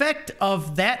the effect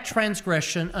of that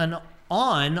transgression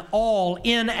on all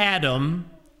in Adam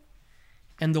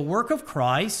and the work of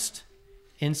Christ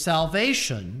in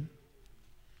salvation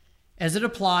as it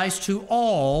applies to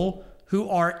all who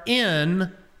are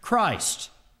in Christ.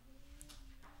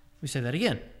 Let me say that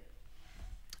again.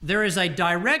 There is a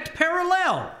direct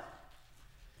parallel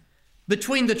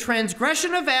between the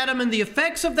transgression of Adam and the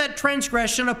effects of that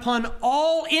transgression upon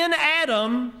all in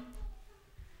Adam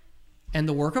and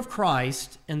the work of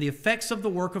Christ and the effects of the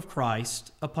work of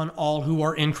Christ upon all who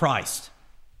are in Christ.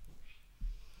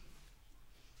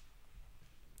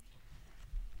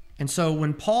 And so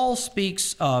when Paul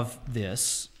speaks of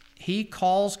this, he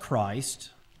calls Christ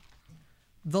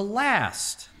the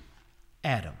last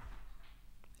Adam.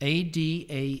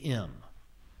 A-D-A-M.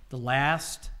 The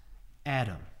last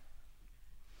Adam.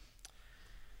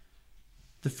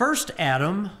 The first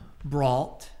Adam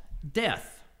brought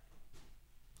death.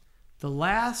 The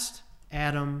last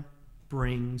Adam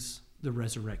brings the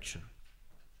resurrection.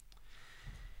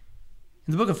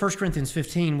 In the book of 1 Corinthians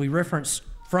 15, we referenced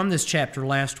from this chapter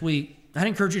last week. I'd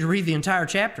encourage you to read the entire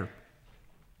chapter.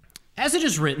 As it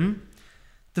is written,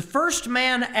 the first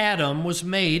man, Adam, was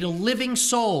made a living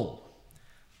soul.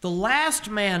 The last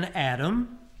man,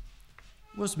 Adam,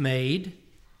 was made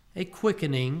a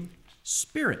quickening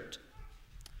spirit.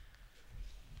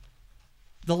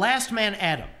 The last man,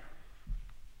 Adam.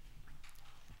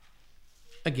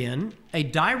 Again, a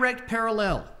direct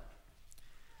parallel.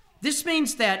 This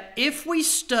means that if we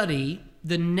study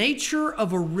the nature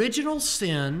of original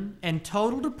sin and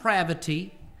total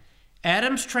depravity,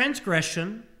 Adam's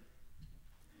transgression,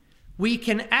 we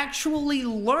can actually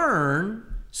learn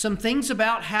some things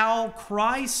about how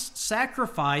Christ's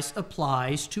sacrifice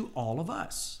applies to all of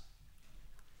us.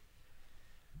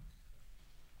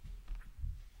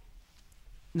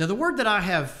 Now,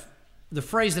 the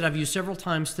phrase that I've used several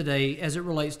times today as it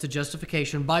relates to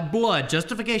justification by blood,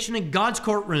 justification in God's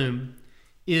courtroom,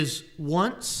 is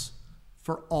once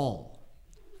for all.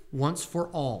 Once for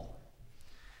all.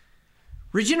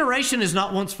 Regeneration is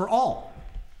not once for all.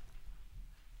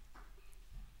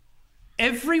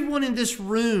 Everyone in this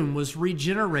room was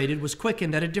regenerated, was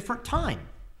quickened at a different time.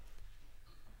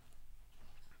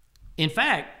 In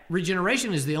fact,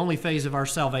 regeneration is the only phase of our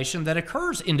salvation that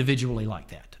occurs individually like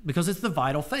that, because it's the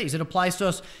vital phase. It applies to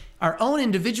us, our own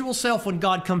individual self, when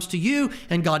God comes to you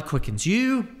and God quickens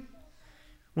you.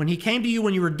 When he came to you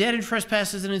when you were dead in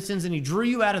trespasses and in sins, and he drew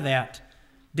you out of that,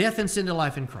 death and sin to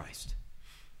life in Christ.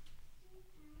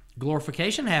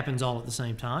 Glorification happens all at the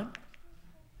same time,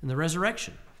 and the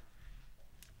resurrection.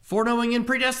 Foreknowing and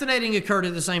predestinating occurred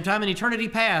at the same time in eternity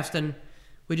past, and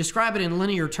we describe it in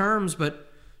linear terms,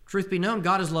 but truth be known,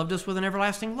 God has loved us with an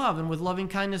everlasting love, and with loving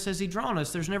kindness has he drawn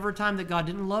us. There's never a time that God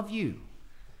didn't love you.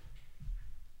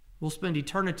 We'll spend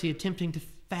eternity attempting to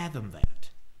fathom that.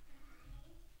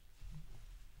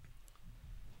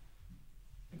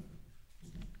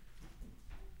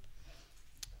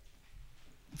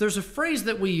 There's a phrase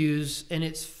that we use, and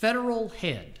it's federal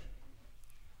head.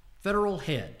 Federal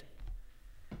head.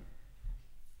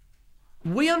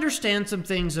 We understand some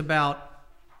things about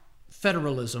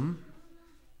federalism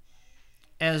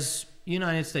as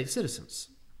United States citizens.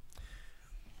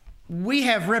 We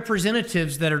have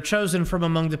representatives that are chosen from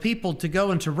among the people to go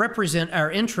and to represent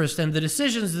our interests, and the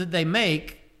decisions that they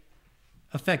make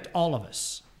affect all of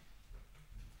us.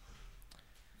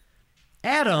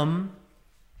 Adam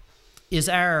is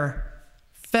our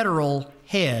federal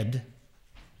head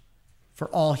for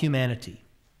all humanity.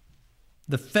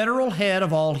 The federal head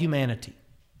of all humanity.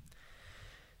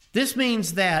 This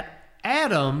means that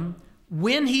Adam,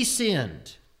 when he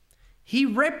sinned, he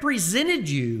represented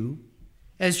you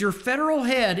as your federal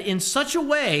head in such a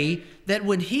way that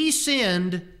when he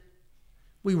sinned,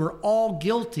 we were all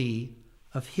guilty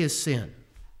of his sin.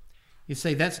 You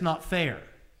say, that's not fair.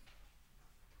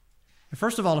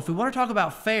 First of all, if we want to talk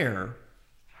about fair,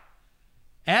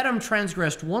 Adam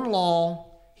transgressed one law.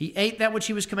 He ate that which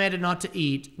he was commanded not to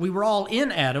eat. We were all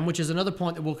in Adam, which is another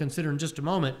point that we'll consider in just a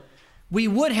moment. we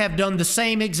would have done the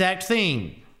same exact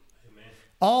thing. Amen.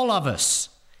 All of us,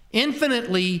 infinite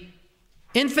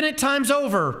times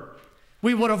over,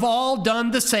 we would have all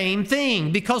done the same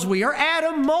thing because we are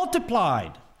Adam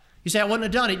multiplied. You say, I wouldn't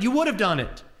have done it. You would have done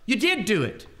it. You did do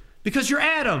it because you're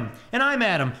Adam and I'm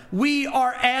Adam. We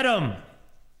are Adam.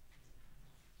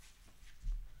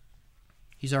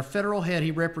 He's our federal head.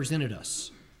 He represented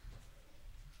us.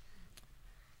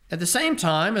 At the same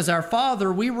time, as our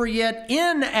father, we were yet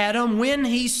in Adam when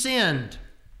he sinned.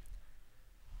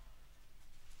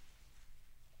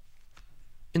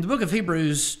 In the book of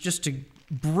Hebrews, just to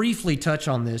briefly touch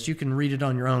on this, you can read it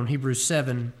on your own, Hebrews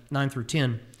 7, 9 through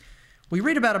 10. We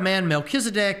read about a man,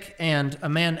 Melchizedek, and a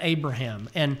man, Abraham.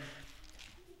 And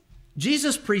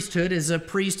Jesus' priesthood is a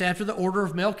priest after the order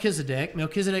of Melchizedek.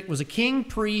 Melchizedek was a king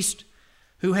priest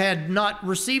who had not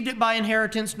received it by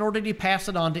inheritance, nor did he pass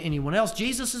it on to anyone else.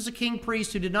 Jesus is a king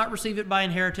priest who did not receive it by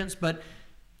inheritance,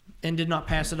 and did not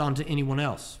pass it on to anyone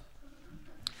else.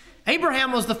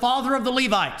 Abraham was the father of the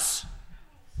Levites,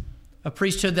 a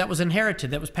priesthood that was inherited,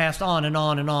 that was passed on and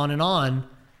on and on and on,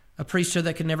 a priesthood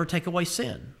that could never take away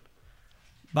sin,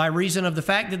 by reason of the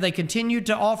fact that they continued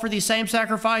to offer these same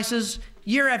sacrifices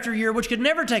year after year, which could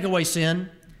never take away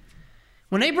sin.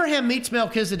 When Abraham meets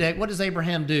Melchizedek, what does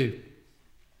Abraham do?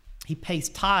 He pays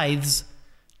tithes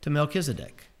to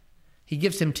Melchizedek. He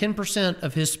gives him 10%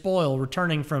 of his spoil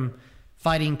returning from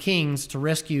fighting kings to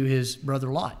rescue his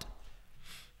brother Lot.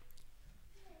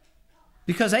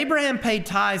 Because Abraham paid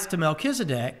tithes to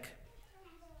Melchizedek,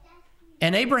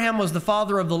 and Abraham was the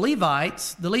father of the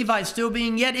Levites still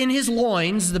being yet in his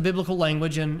loins, the biblical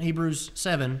language in Hebrews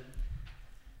 7,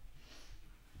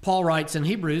 Paul writes in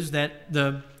Hebrews that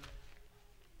the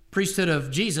priesthood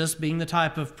of Jesus, being the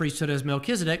type of priesthood as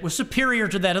Melchizedek, was superior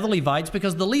to that of the Levites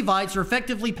because the Levites are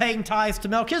effectively paying tithes to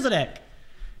Melchizedek.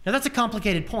 Now that's a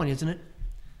complicated point, isn't it?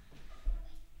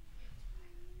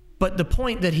 But the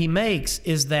point that he makes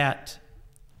is that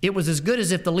it was as good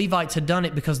as if the Levites had done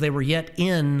it because they were yet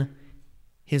in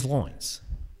his loins.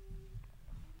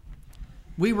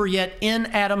 We were yet in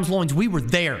Adam's loins. We were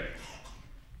there.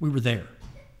 We were there.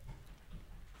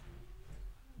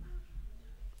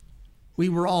 We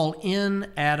were all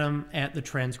in Adam at the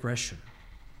transgression.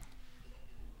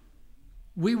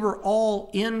 We were all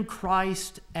in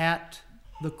Christ at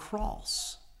the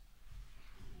cross.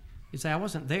 You say, I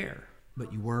wasn't there,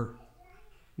 but you were.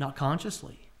 Not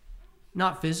consciously,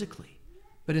 not physically,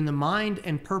 but in the mind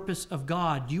and purpose of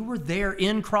God. You were there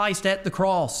in Christ at the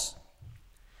cross.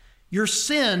 Your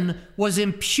sin was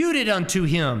imputed unto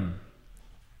him.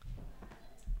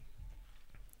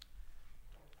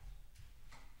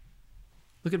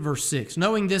 Look at verse 6.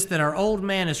 Knowing this, that our old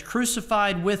man is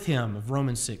crucified with him, of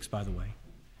Romans 6, by the way.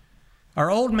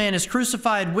 Our old man is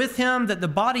crucified with him, that the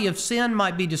body of sin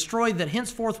might be destroyed, that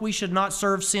henceforth we should not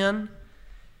serve sin.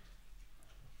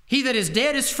 He that is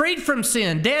dead is freed from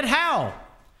sin. Dead how?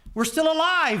 We're still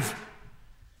alive.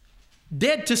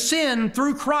 Dead to sin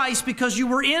through Christ because you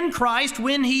were in Christ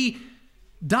when he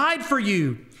died for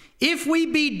you. If we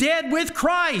be dead with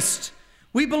Christ,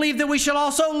 we believe that we shall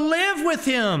also live with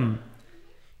him.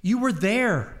 You were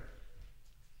there.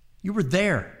 You were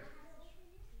there.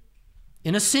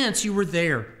 In a sense, you were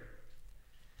there.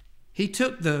 He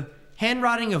took the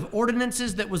handwriting of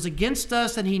ordinances that was against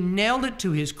us and he nailed it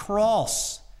to his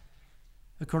cross,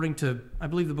 according to, I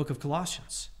believe, the book of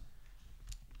Colossians.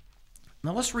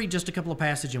 Now let's read just a couple of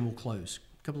passages and we'll close.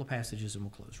 A couple of passages and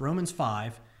we'll close. Romans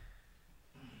 5.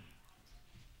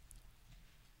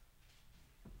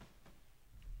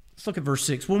 Let's look at verse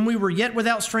 6. When we were yet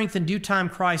without strength, in due time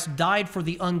Christ died for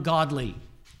the ungodly.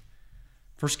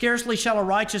 For scarcely shall a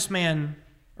righteous man,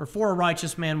 or for a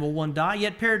righteous man will one die,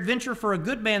 yet peradventure for a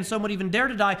good man some would even dare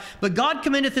to die. But God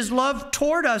commendeth his love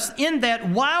toward us in that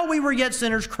while we were yet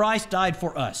sinners, Christ died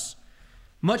for us.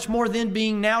 Much more then,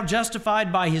 being now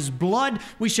justified by his blood,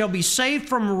 we shall be saved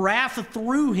from wrath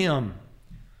through him.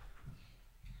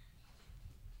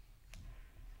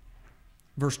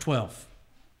 Verse 12.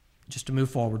 Just to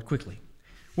move forward quickly.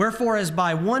 Wherefore, as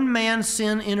by one man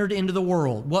sin entered into the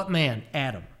world. What man?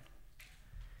 Adam.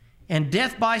 And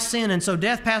death by sin, and so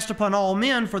death passed upon all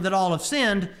men, for that all have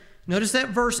sinned. Notice that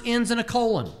verse ends in a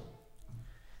colon.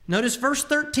 Notice verse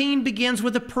 13 begins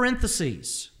with a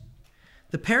parenthesis.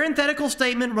 The parenthetical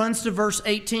statement runs to verse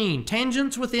 18.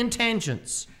 Tangents within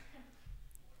tangents.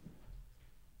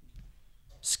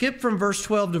 Skip from verse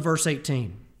 12 to verse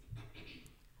 18.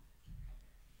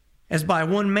 As by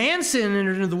one man sin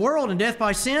entered into the world, and death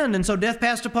by sin, and so death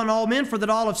passed upon all men, for that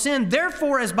all have sinned.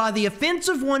 Therefore, as by the offense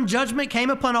of one judgment came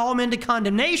upon all men to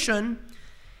condemnation,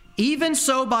 even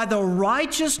so by the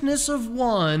righteousness of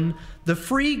one the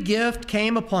free gift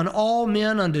came upon all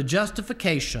men unto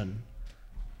justification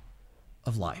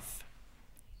of life.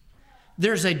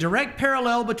 There's a direct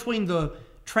parallel between the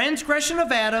transgression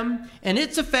of Adam and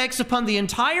its effects upon the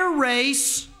entire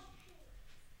race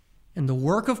and the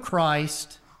work of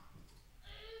Christ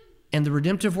and the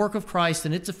redemptive work of Christ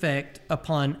and its effect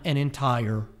upon an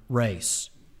entire race.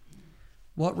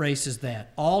 What race is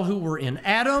that? All who were in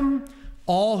Adam,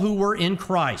 all who were in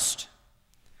Christ.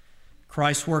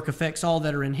 Christ's work affects all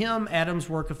that are in him. Adam's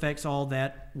work affects all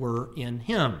that were in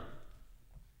him.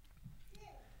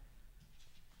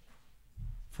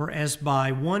 For as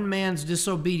by one man's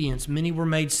disobedience many were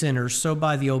made sinners, so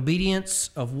by the obedience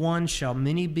of one shall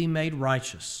many be made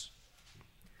righteous.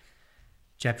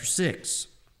 Chapter 6,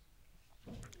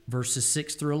 verses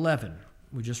 6 through 11.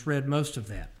 We just read most of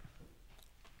that.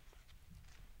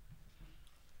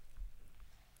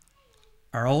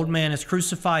 Our old man is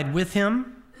crucified with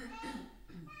him,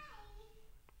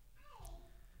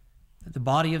 that the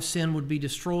body of sin would be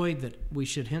destroyed, that we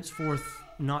should henceforth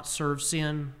not serve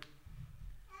sin.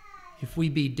 If we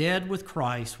be dead with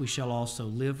Christ, we shall also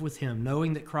live with him,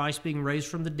 knowing that Christ, being raised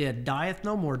from the dead, dieth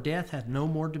no more, death hath no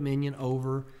more dominion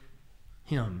over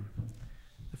him.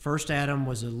 The first Adam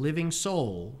was a living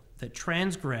soul that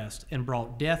transgressed and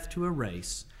brought death to a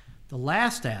race. The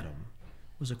last Adam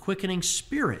was a quickening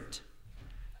spirit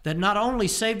that not only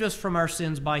saved us from our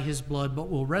sins by his blood, but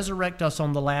will resurrect us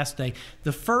on the last day.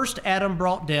 The first Adam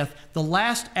brought death. The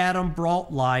last Adam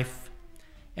brought life.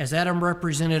 As Adam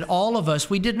represented all of us,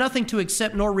 we did nothing to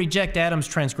accept nor reject Adam's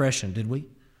transgression, did we?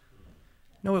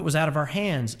 No, it was out of our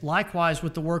hands. Likewise,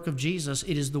 with the work of Jesus,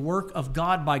 it is the work of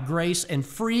God by grace and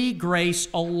free grace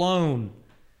alone.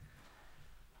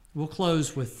 We'll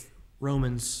close with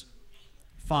Romans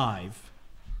 5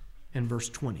 and verse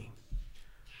 20.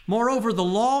 Moreover, the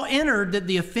law entered that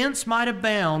the offense might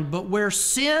abound, but where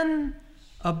sin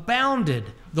abounded,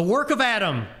 the work of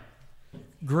Adam,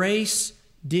 grace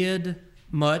did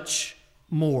much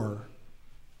more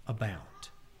abound.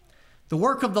 The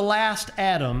work of the last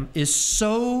Adam is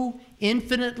so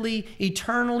infinitely,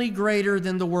 eternally greater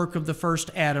than the work of the first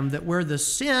Adam that where the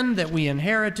sin that we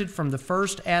inherited from the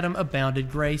first Adam abounded,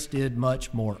 grace did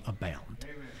much more abound.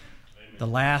 Amen. The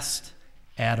last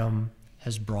Adam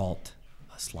has brought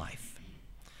us life.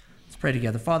 Let's pray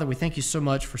together. Father, we thank you so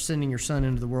much for sending your Son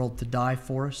into the world to die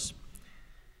for us.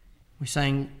 We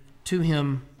sang to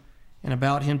him and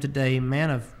about him today, man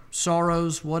of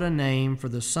sorrows, what a name for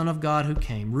the Son of God who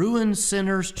came, ruined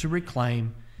sinners to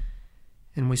reclaim.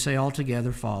 And we say all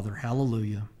together, Father,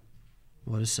 hallelujah,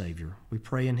 what a Savior. We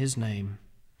pray in his name,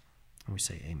 and we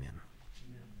say amen.